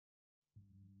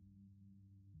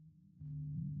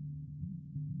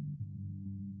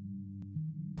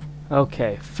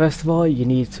Okay, first of all you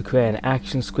need to create an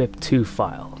ActionScript2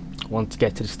 file. Once you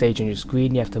get to the stage on your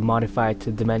screen, you have to modify it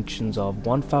to dimensions of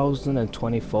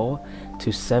 1024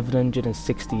 to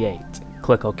 768.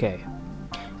 Click OK.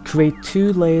 Create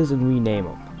 2 layers and rename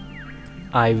them.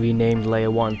 I renamed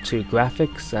layer 1 to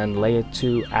graphics and layer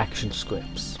 2 action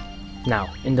scripts.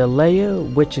 Now, in the layer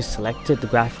which is selected, the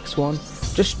graphics one,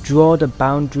 just draw the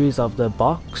boundaries of the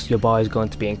box your bar is going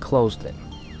to be enclosed in.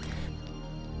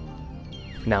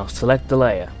 Now select the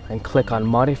layer and click on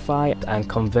modify and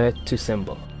convert to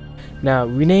symbol. Now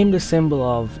rename the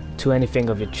symbol to anything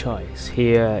of your choice.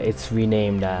 Here it's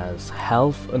renamed as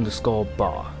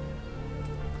health_bar.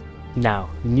 Now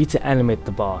you need to animate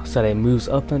the bar so that it moves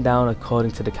up and down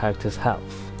according to the character's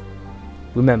health.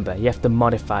 Remember, you have to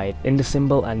modify it in the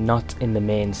symbol and not in the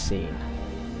main scene.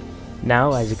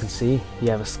 Now as you can see, you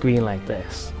have a screen like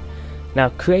this. Now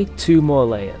create 2 more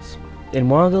layers. In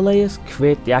one of the layers,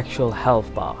 create the actual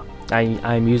health bar.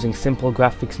 I'm using simple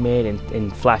graphics made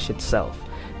in Flash itself,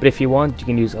 but if you want, you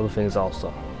can use other things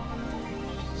also.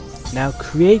 Now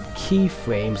create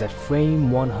keyframes at frame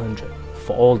 100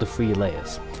 for all the 3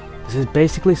 layers. This is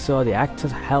basically so the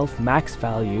actor's health max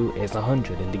value is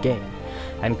 100 in the game,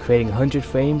 and creating 100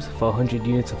 frames for 100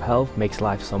 units of health makes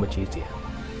life so much easier.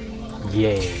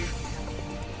 Yay!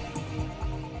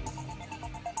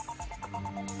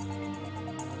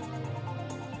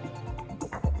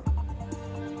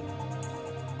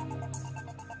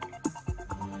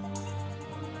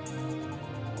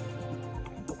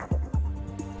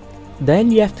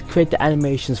 Then you have to create the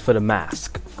animations for the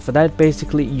mask. For that,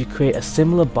 basically you create a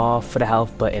similar bar for the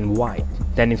health but in white.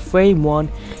 Then in frame 1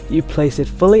 you place it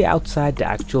fully outside the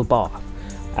actual bar.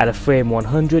 At a frame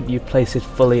 100 you place it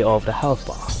fully over the health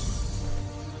bar.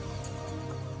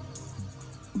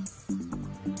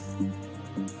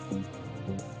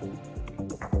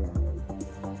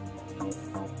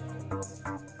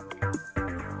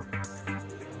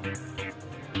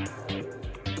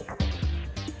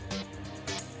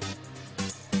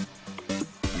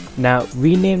 Now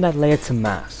rename that layer to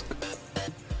mask.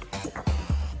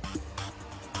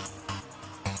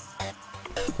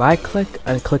 Right click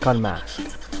and click on mask.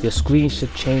 Your screen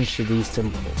should change to these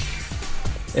symbols.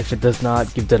 If it does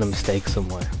not, you've done a mistake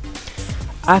somewhere.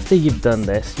 After you've done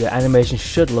this, your animation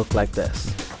should look like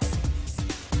this.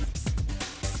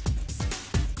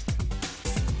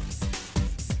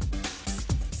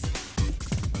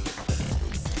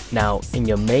 Now in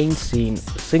your main scene,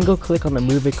 single click on the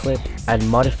movie clip and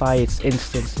modify its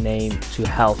instance name to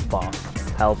health bar,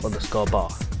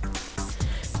 health_bar.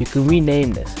 You can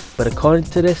rename this, but according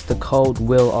to this the code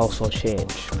will also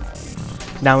change.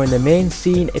 Now in the main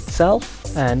scene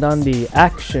itself and on the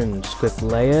action script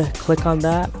layer, click on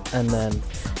that and then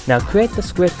now create the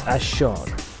script as shown.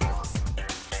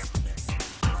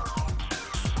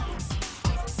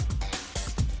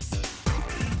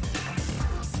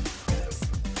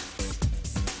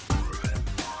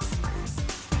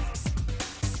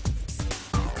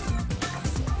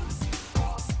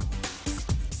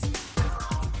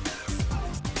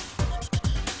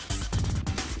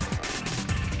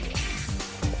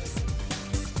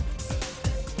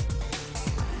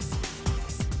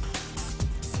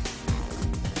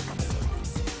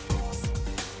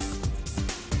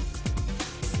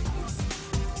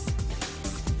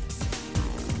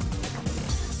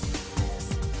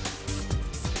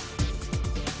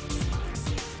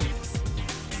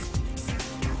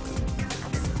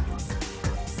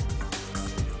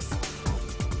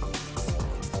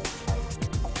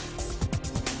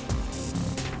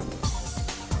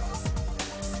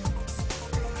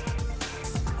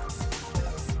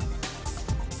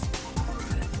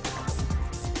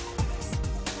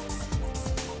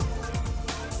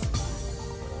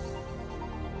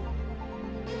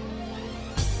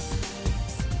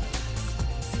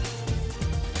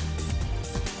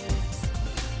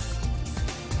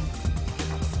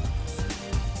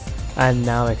 And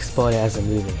now export it as a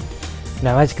movie.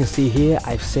 Now as you can see here,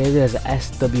 I've saved it as an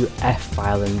SWF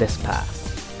file in this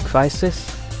path.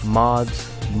 Crisis, mods,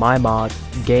 my mod,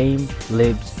 game,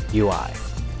 libs, UI.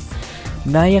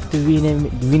 Now you have to rename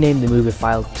the movie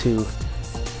file to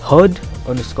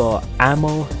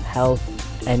HUD_ammo health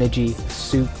energy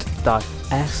suit.swf.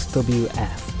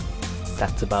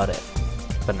 That's about it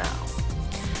for now.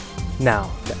 Now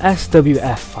the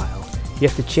SWF file, you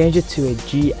have to change it to a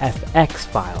GFX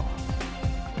file.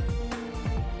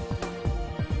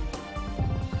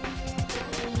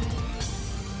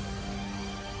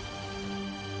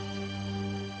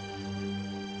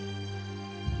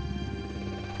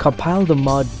 Compile the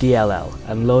mod DLL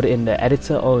and load it in the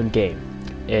editor or in game.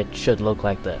 it should look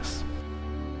like this.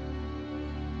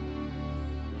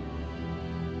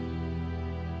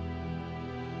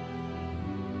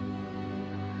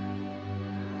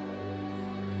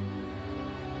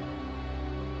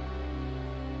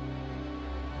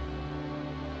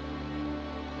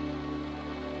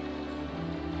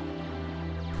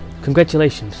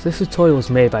 Congratulations, this tutorial was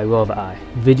made by Rover Eye.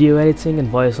 Video editing and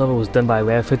voiceover was done by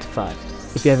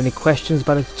Rare55. If you have any questions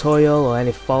about the tutorial or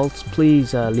any faults,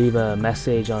 please leave a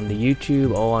message on the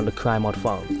YouTube or on the CryMod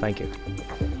forum. Thank you.